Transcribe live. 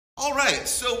All right,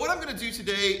 so what I'm going to do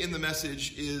today in the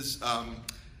message is I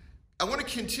want to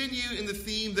continue in the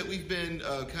theme that we've been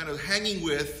kind of hanging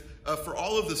with for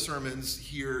all of the sermons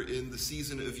here in the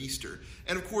season of Easter.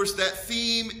 And of course, that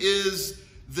theme is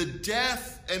the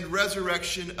death and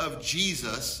resurrection of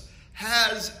Jesus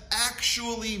has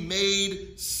actually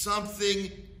made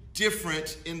something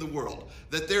different in the world.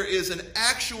 That there is an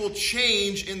actual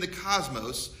change in the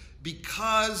cosmos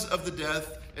because of the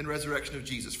death and resurrection of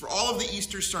Jesus. For all of the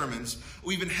Easter sermons,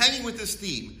 we've been hanging with this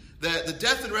theme that the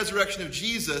death and resurrection of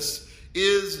Jesus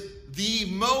is the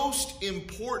most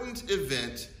important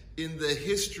event in the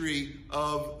history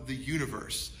of the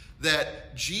universe.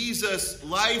 That Jesus'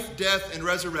 life, death, and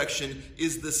resurrection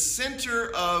is the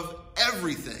center of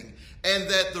everything. And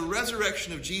that the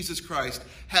resurrection of Jesus Christ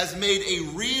has made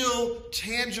a real,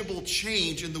 tangible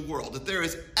change in the world. That there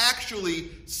is actually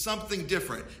something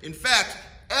different. In fact,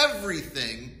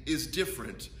 everything is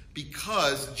different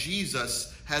because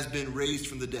Jesus has been raised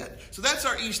from the dead. So that's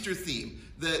our Easter theme.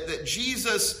 That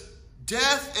Jesus'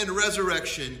 death and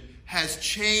resurrection has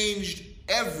changed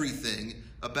everything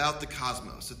about the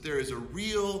cosmos. That there is a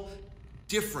real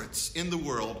difference in the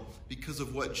world because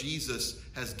of what Jesus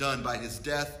has done by his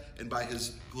death and by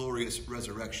his glorious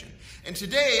resurrection. And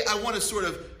today I want to sort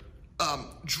of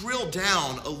drill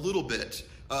down a little bit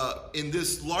in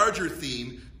this larger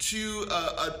theme to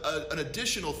an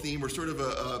additional theme, or sort of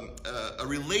a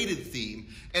related theme,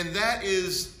 and that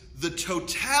is the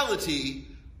totality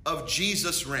of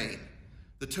Jesus' reign.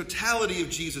 The totality of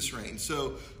Jesus' reign.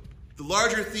 So the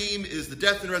larger theme is the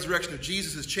death and resurrection of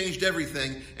Jesus has changed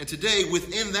everything. And today,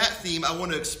 within that theme, I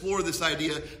want to explore this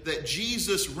idea that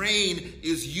Jesus' reign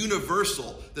is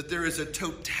universal, that there is a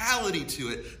totality to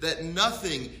it, that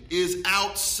nothing is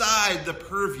outside the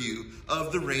purview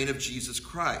of the reign of Jesus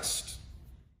Christ.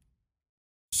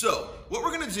 So, what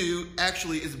we're going to do,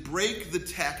 actually, is break the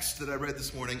text that I read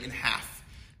this morning in half.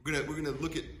 We're going to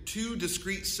look at two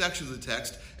discrete sections of the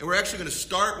text, and we're actually going to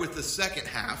start with the second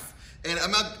half. And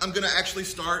I'm going to actually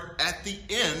start at the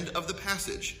end of the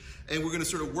passage. And we're going to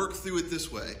sort of work through it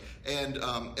this way. And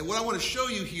what I want to show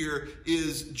you here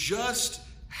is just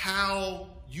how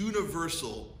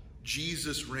universal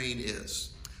Jesus' reign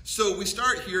is. So we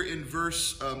start here in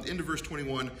into verse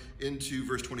 21 into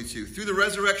verse 22. Through the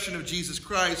resurrection of Jesus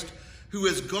Christ, who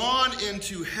has gone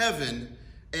into heaven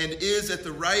and is at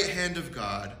the right hand of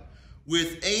God,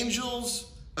 with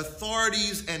angels,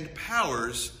 authorities, and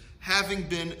powers having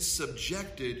been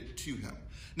subjected to him.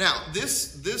 Now,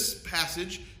 this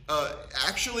passage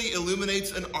actually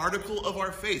illuminates an article of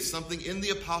our faith, something in the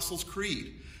Apostles'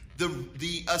 Creed,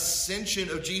 the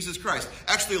ascension of Jesus Christ.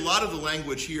 Actually, a lot of the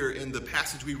language here in the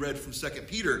passage we read from 2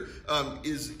 Peter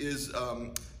is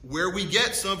where we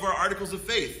get some of our articles of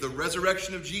faith. The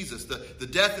resurrection of Jesus, the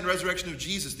death and resurrection of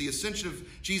Jesus, the ascension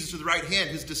of Jesus to the right hand,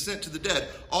 his descent to the dead.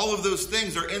 All of those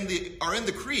things are in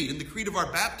the creed, in the creed of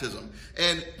our baptism.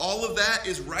 And all of that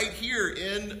is right here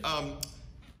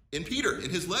in Peter,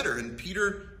 in his letter. And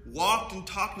Peter walked and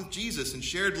talked with Jesus and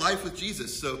shared life with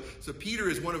Jesus. So Peter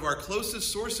is one of our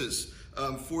closest sources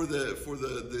for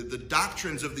the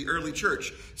doctrines of the early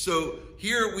church. So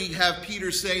here we have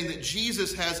Peter saying that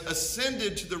Jesus has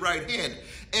ascended to the right hand.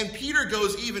 And Peter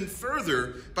goes even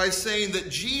further by saying that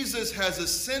Jesus has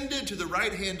ascended to the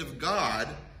right hand of God,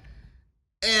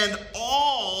 and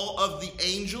all of the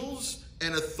angels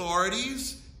and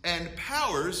authorities and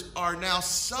powers are now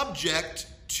subject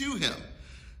to him.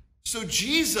 So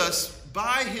Jesus,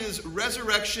 by his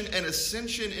resurrection and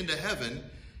ascension into heaven,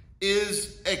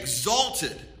 is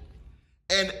exalted,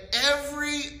 and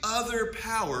every other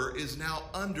power is now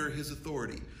under his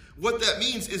authority. What that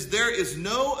means is there is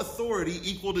no authority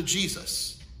equal to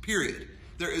Jesus, period.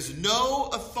 There is no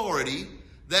authority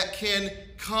that can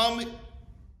come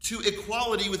to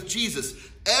equality with Jesus.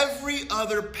 Every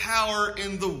other power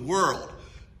in the world,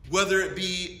 whether it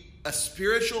be a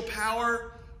spiritual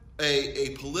power,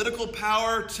 a political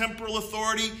power, temporal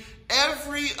authority,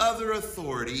 every other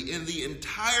authority in the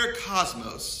entire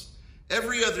cosmos,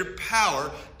 every other power,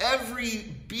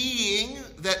 every being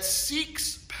that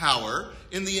seeks power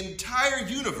in the entire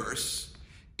universe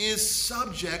is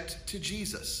subject to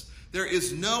Jesus. There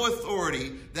is no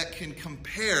authority that can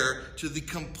compare to the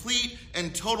complete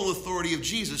and total authority of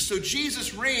Jesus. So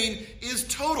Jesus' reign is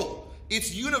total.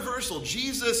 It's universal.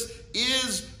 Jesus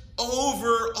is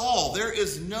over all. There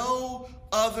is no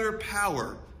other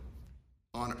power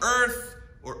on earth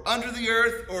or under the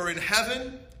earth or in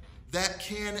heaven that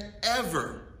can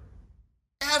ever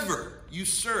ever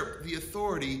usurp the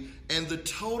authority and the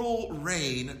total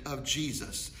reign of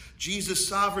Jesus. Jesus'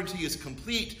 sovereignty is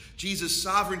complete. Jesus'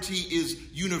 sovereignty is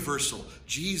universal.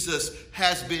 Jesus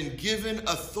has been given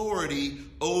authority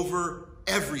over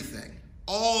everything.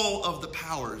 All of the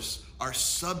powers are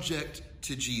subject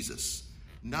to Jesus.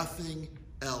 Nothing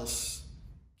else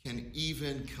can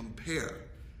even compare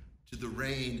to the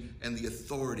reign and the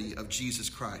authority of Jesus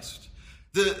Christ.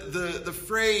 The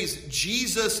phrase,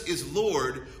 Jesus is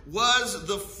Lord, was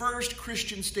the first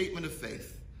Christian statement of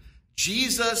faith.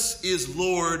 Jesus is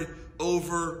Lord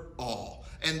over all.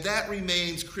 And that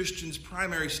remains Christians'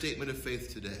 primary statement of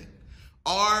faith today.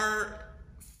 Our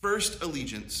first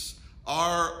allegiance,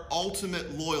 our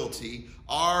ultimate loyalty,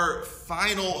 our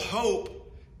final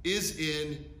hope is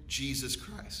in Jesus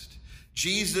Christ.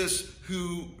 Jesus,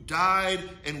 who died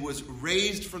and was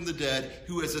raised from the dead,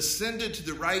 who has ascended to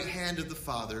the right hand of the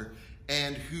Father,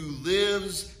 and who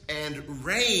lives and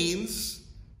reigns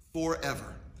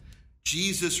forever.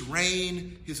 Jesus'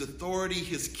 reign, his authority,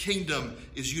 his kingdom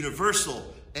is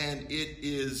universal, and it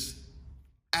is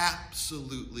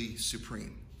absolutely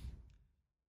supreme.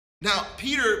 Now,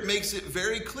 Peter makes it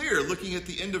very clear, looking at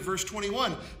the end of verse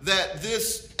 21, that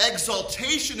this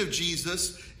exaltation of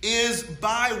Jesus is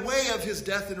by way of his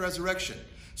death and resurrection.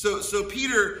 So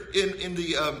Peter, in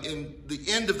the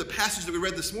end of the passage that we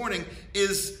read this morning,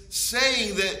 is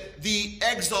saying that the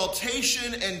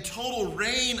exaltation and total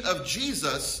reign of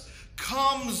Jesus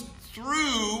comes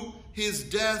through his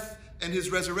death and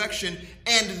his resurrection.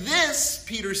 And this,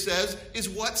 Peter says, is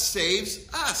what saves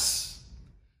us.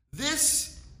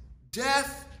 This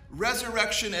death,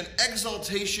 resurrection, and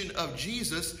exaltation of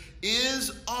Jesus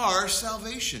is our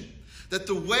salvation. That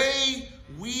the way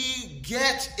we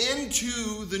get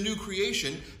into the new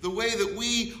creation, the way that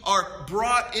we are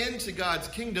brought into God's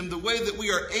kingdom, the way that we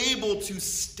are able to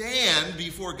stand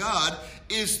before God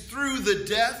is through the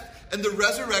death and the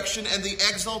resurrection and the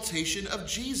exaltation of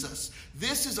Jesus.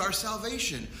 This is our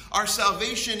salvation. Our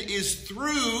salvation is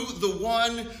through the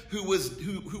one who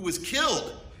was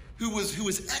killed, who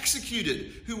was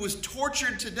executed, who was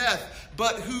tortured to death,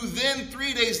 but who then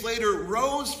 3 days later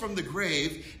rose from the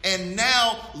grave and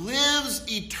now lives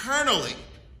eternally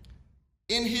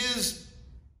in his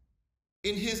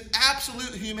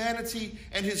absolute humanity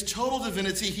and his total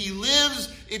divinity. He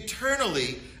lives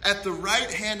eternally at the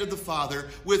right hand of the Father,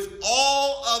 with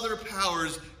all other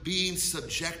powers being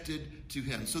subjected to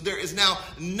him. So there is now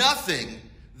nothing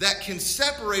that can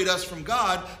separate us from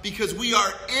God, because we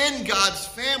are in God's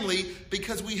family,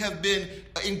 because we have been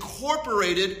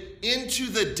incorporated into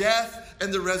the death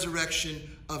and the resurrection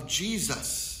of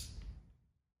Jesus.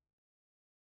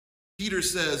 Peter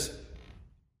says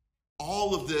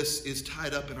all of this is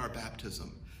tied up in our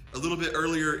baptism. A little bit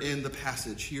earlier in the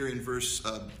passage, here in verse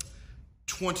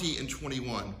 20 and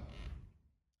 21,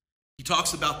 he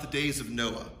talks about the days of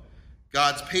Noah.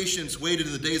 God's patience waited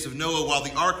in the days of Noah while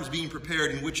the ark was being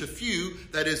prepared, in which a few,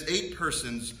 that is 8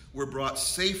 persons, were brought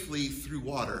safely through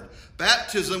water.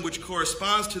 Baptism, which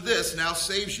corresponds to this, now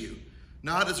saves you,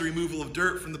 not as a removal of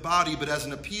dirt from the body, but as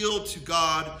an appeal to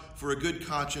God for a good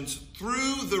conscience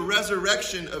through the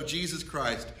resurrection of Jesus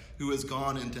Christ, who has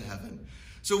gone into heaven.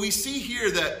 So we see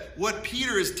here that what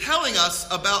Peter is telling us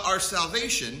about our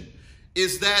salvation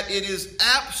is that it is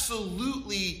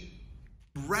absolutely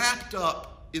wrapped up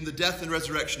in the death and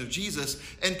resurrection of Jesus.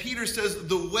 And Peter says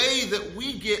the way that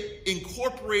we get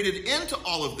incorporated into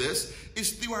all of this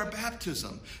is through our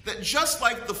baptism. That just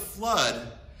like the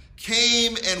flood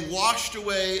came and washed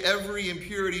away every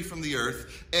impurity from the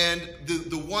earth, and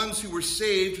the ones who were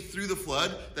saved through the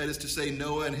flood, that is to say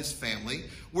Noah and his family,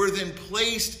 were then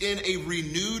placed in a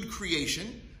renewed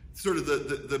creation, sort of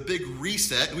the big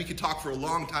reset. We could talk for a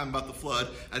long time about the flood.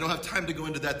 I don't have time to go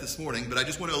into that this morning, but I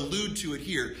just want to allude to it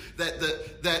here. That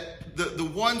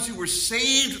the ones who were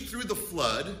saved through the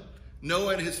flood,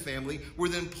 Noah and his family, were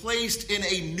then placed in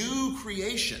a new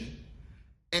creation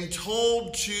and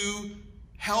told to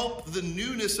help the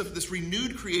newness of this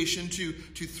renewed creation to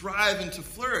thrive and to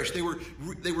flourish. They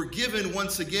were given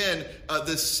once again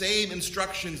the same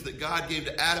instructions that God gave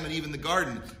to Adam and Eve in the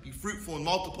garden: be fruitful and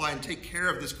multiply and take care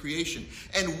of this creation.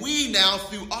 And we now,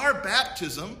 through our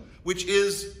baptism, which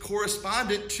is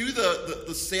correspondent to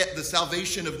the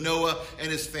salvation of Noah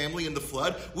and his family in the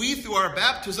flood, we, through our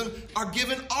baptism, are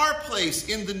given our place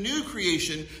in the new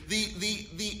creation,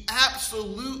 the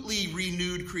absolutely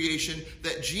renewed creation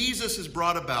that Jesus has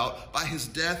brought about by his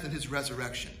death and his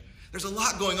resurrection. There's a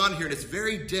lot going on here, and it's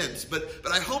very dense, but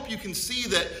I hope you can see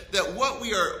that what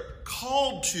we are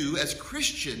called to as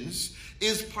Christians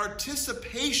is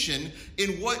participation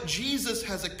in what Jesus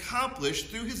has accomplished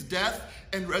through his death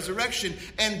and resurrection.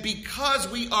 And because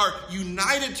we are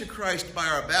united to Christ by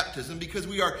our baptism, because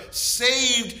we are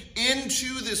saved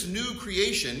into this new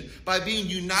creation by being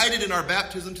united in our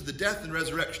baptism to the death and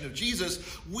resurrection of Jesus,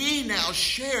 we now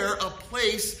share a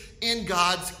place in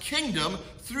God's kingdom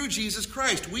through Jesus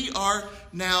Christ. We are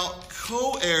now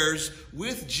co-heirs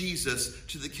with Jesus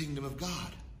to the kingdom of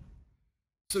God.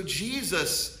 So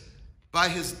Jesus, by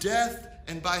his death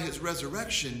and by his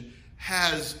resurrection,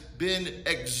 has been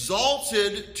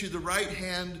exalted to the right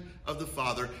hand of the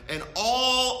Father, and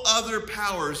all other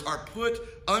powers are put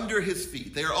under his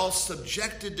feet. They are all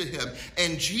subjected to him.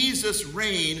 And Jesus'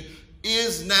 reign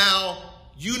is now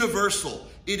universal.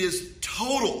 It is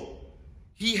total.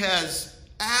 He has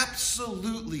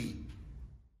absolutely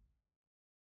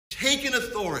taken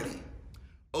authority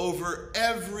over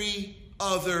every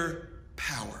other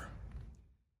power.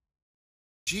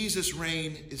 Jesus'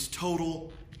 reign is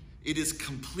total. It is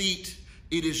complete.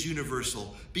 It is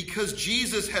universal. Because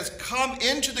Jesus has come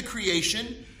into the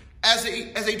creation as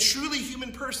a truly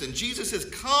human person. Jesus has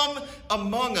come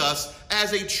among us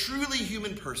as a truly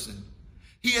human person.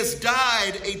 He has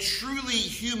died a truly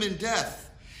human death.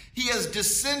 He has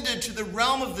descended to the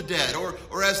realm of the dead,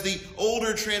 or as the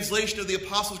older translation of the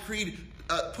Apostles' Creed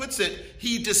puts it,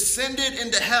 he descended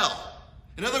into hell.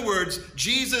 In other words,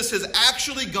 Jesus has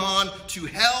actually gone to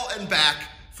hell and back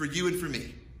for you and for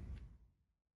me.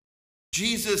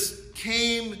 Jesus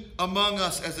came among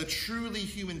us as a truly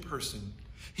human person.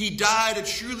 He died a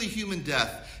truly human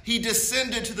death. He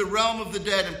descended to the realm of the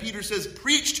dead, and Peter says,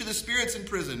 preach to the spirits in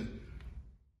prison.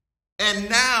 And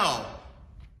now,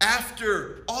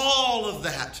 after all of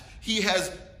that, he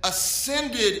has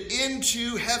ascended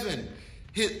into heaven.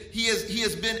 He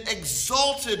has been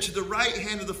exalted to the right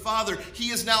hand of the Father. He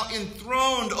is now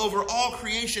enthroned over all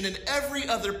creation and every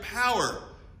other power,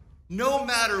 no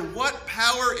matter what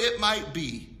power it might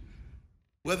be,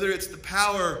 whether it's the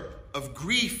power of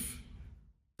grief,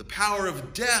 the power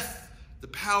of death, the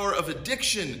power of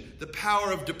addiction, the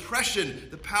power of depression,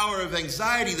 the power of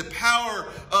anxiety, the power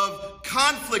of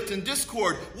conflict and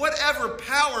discord, whatever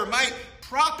power might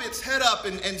prop its head up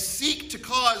and seek to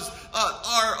cause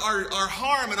our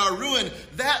harm and our ruin,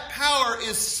 that power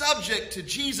is subject to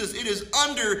Jesus. It is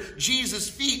under Jesus'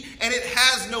 feet, and it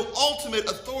has no ultimate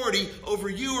authority over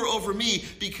you or over me,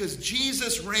 because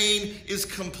Jesus' reign is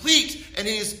complete, and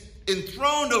he is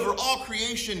enthroned over all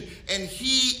creation, and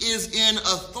he is in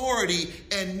authority,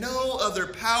 and no other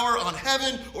power on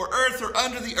heaven or earth or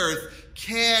under the earth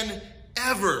can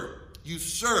ever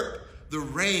usurp the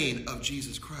reign of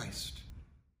Jesus Christ.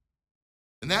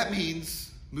 And that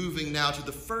means, moving now to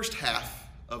the first half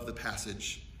of the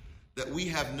passage, that we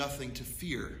have nothing to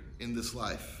fear in this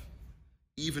life,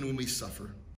 even when we suffer.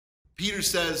 Peter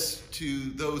says to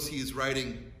those he is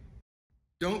writing,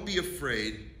 don't be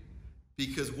afraid,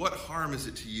 because what harm is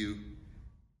it to you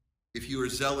if you are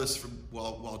zealous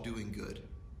while doing good?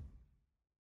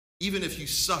 Even if you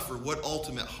suffer, what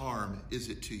ultimate harm is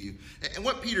it to you? And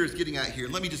what Peter is getting at here,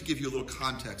 let me just give you a little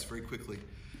context very quickly.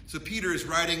 So Peter is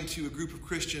writing to a group of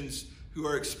Christians who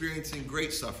are experiencing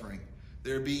great suffering.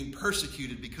 They're being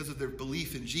persecuted because of their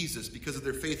belief in Jesus, because of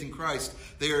their faith in Christ.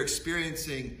 They are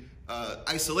experiencing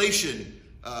isolation,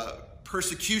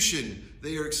 persecution.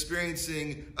 They are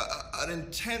experiencing an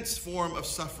intense form of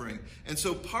suffering. And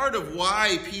so part of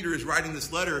why Peter is writing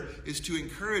this letter is to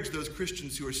encourage those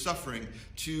Christians who are suffering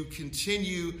to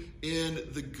continue in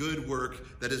the good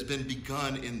work that has been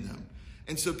begun in them.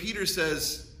 And so Peter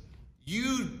says,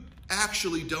 you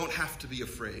actually don't have to be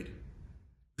afraid.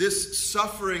 This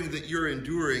suffering that you're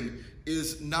enduring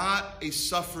is not a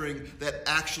suffering that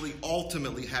actually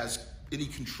ultimately has any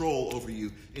control over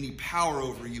you, any power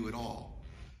over you at all.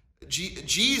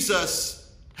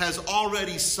 Jesus has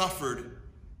already suffered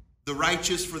the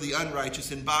righteous for the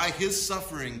unrighteous, and by his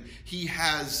suffering, he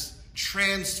has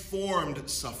transformed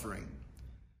suffering.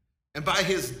 And by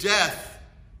his death,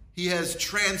 he has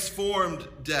transformed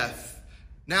death.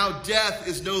 Now death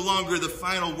is no longer the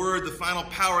final word, the final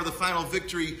power, the final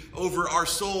victory over our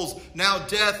souls. Now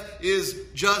death is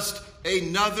just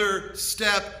another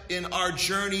step in our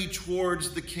journey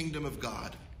towards the kingdom of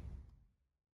God.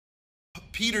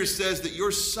 Peter says that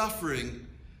your suffering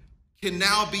can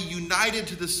now be united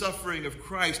to the suffering of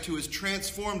Christ, who has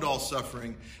transformed all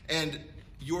suffering. And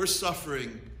your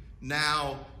suffering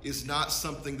now is not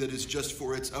something that is just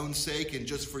for its own sake and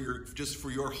just for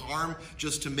your harm,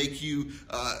 just to make you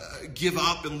give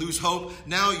up and lose hope.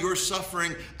 Now your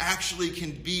suffering actually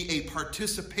can be a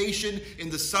participation in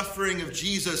the suffering of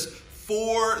Jesus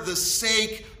for the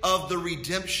sake of the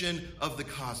redemption of the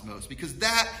cosmos, because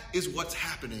that is what's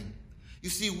happening. You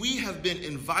see, we have been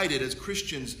invited as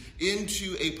Christians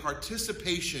into a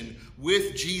participation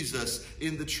with Jesus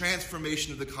in the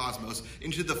transformation of the cosmos,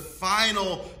 into the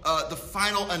final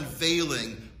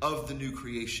unveiling of the new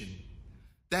creation.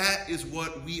 That is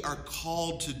what we are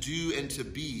called to do and to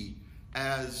be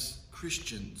as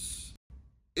Christians.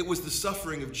 It was the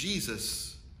suffering of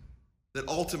Jesus that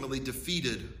ultimately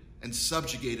defeated and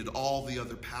subjugated all the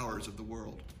other powers of the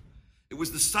world. It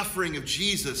was the suffering of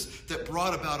Jesus that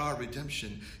brought about our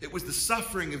redemption. It was the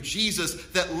suffering of Jesus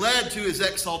that led to his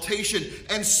exaltation.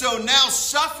 And so now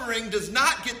suffering does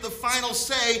not get the final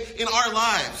say in our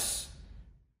lives,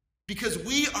 because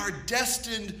we are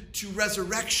destined to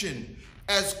resurrection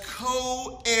as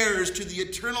co-heirs to the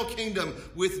eternal kingdom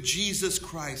with Jesus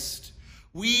Christ.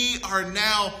 We are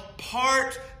now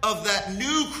part of that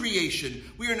new creation.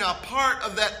 We are now part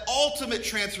of that ultimate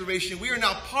transformation. We are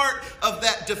now part of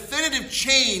that definitive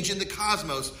change in the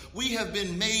cosmos. We have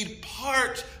been made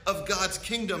part of God's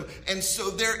kingdom. And so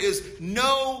there is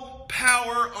no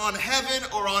power on heaven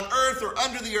or on earth or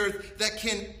under the earth that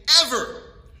can ever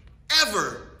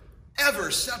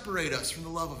separate us from the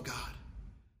love of God.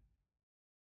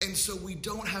 And so we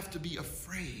don't have to be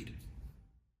afraid.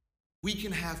 We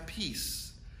can have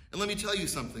peace. And let me tell you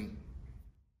something.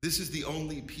 This is the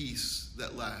only peace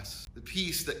that lasts. The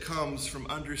peace that comes from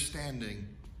understanding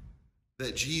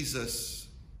that Jesus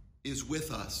is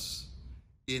with us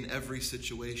in every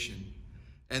situation,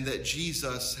 and that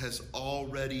Jesus has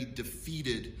already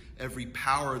defeated every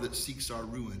power that seeks our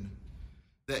ruin.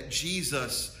 That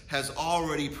Jesus has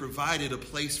already provided a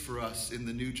place for us in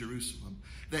the New Jerusalem.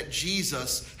 That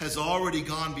Jesus has already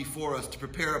gone before us to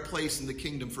prepare a place in the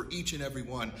kingdom for each and every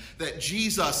one. That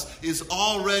Jesus is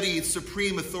already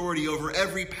supreme authority over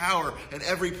every power and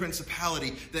every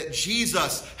principality. That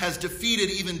Jesus has defeated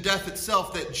even death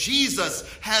itself. That Jesus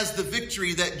has the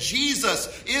victory. That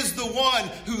Jesus is the one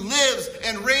who lives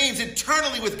and reigns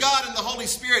eternally with God and the Holy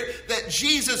Spirit. That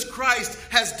Jesus Christ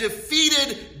has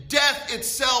defeated death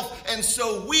itself, and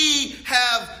so we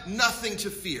have nothing to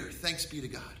fear. Thanks be to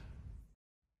God.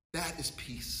 That is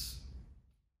peace.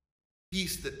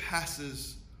 Peace that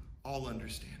passes all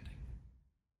understanding.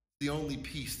 The only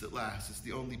peace that lasts. It's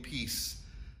the only peace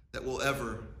that will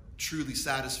ever truly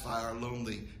satisfy our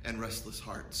lonely and restless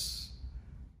hearts.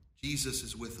 Jesus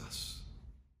is with us.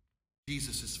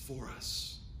 Jesus is for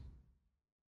us.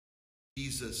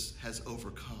 Jesus has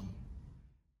overcome,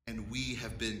 and we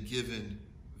have been given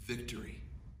victory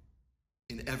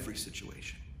in every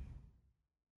situation.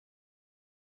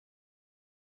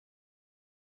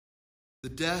 The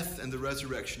death and the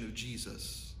resurrection of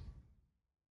Jesus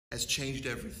has changed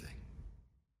everything.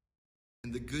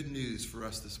 And the good news for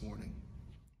us this morning,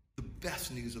 the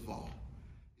best news of all,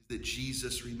 is that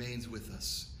Jesus remains with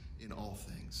us in all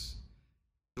things.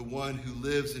 The one who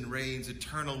lives and reigns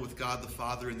eternal with God the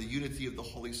Father in the unity of the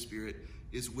Holy Spirit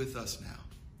is with us now.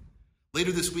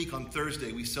 Later this week on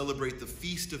Thursday, we celebrate the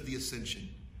Feast of the Ascension.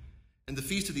 And the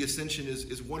Feast of the Ascension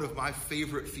is one of my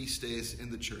favorite feast days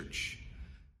in the church.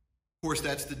 Of course,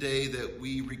 that's the day that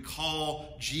we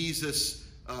recall Jesus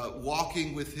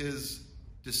walking with his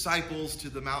disciples to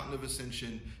the mountain of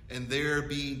Ascension, and they're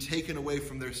being taken away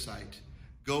from their sight,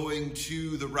 going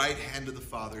to the right hand of the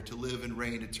Father to live and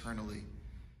reign eternally.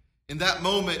 In that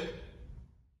moment,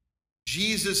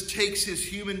 Jesus takes his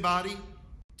human body,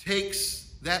 takes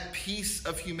that piece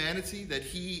of humanity that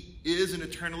he is and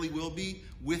eternally will be,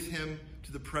 with him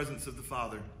to the presence of the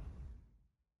Father.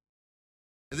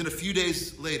 And then a few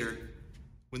days later,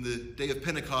 when the day of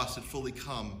Pentecost had fully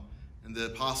come and the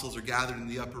apostles are gathered in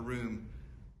the upper room,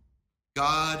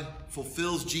 God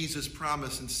fulfills Jesus'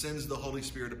 promise and sends the Holy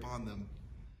Spirit upon them.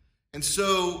 And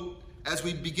so, as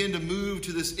we begin to move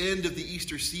to this end of the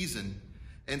Easter season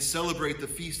and celebrate the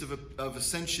Feast of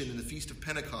Ascension and the Feast of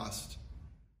Pentecost,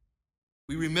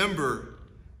 we remember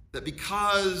that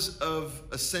because of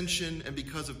Ascension and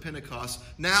because of Pentecost,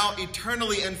 now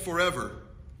eternally and forever,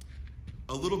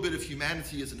 a little bit of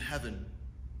humanity is in heaven,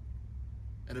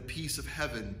 and a piece of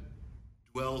heaven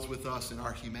dwells with us in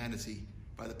our humanity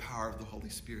by the power of the Holy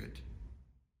Spirit.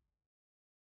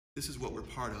 This is what we're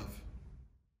part of.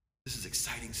 This is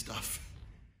exciting stuff,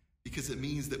 because it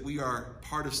means that we are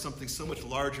part of something so much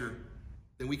larger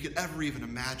than we could ever even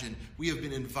imagine. We have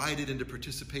been invited into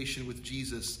participation with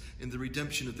Jesus in the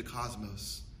redemption of the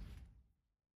cosmos.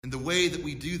 And the way that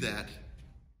we do that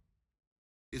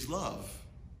is love.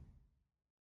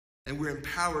 And we're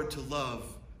empowered to love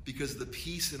because of the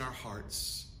peace in our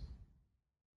hearts.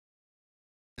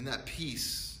 And that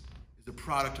peace is a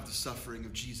product of the suffering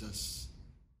of Jesus,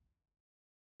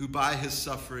 who by his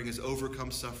suffering has overcome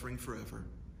suffering forever.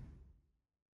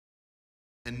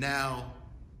 And now,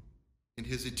 in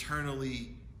his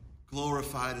eternally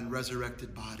glorified and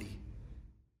resurrected body,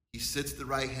 he sits at the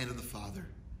right hand of the Father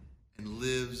and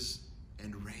lives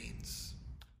and reigns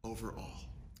over all.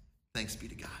 Thanks be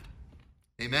to God.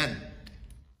 Amen.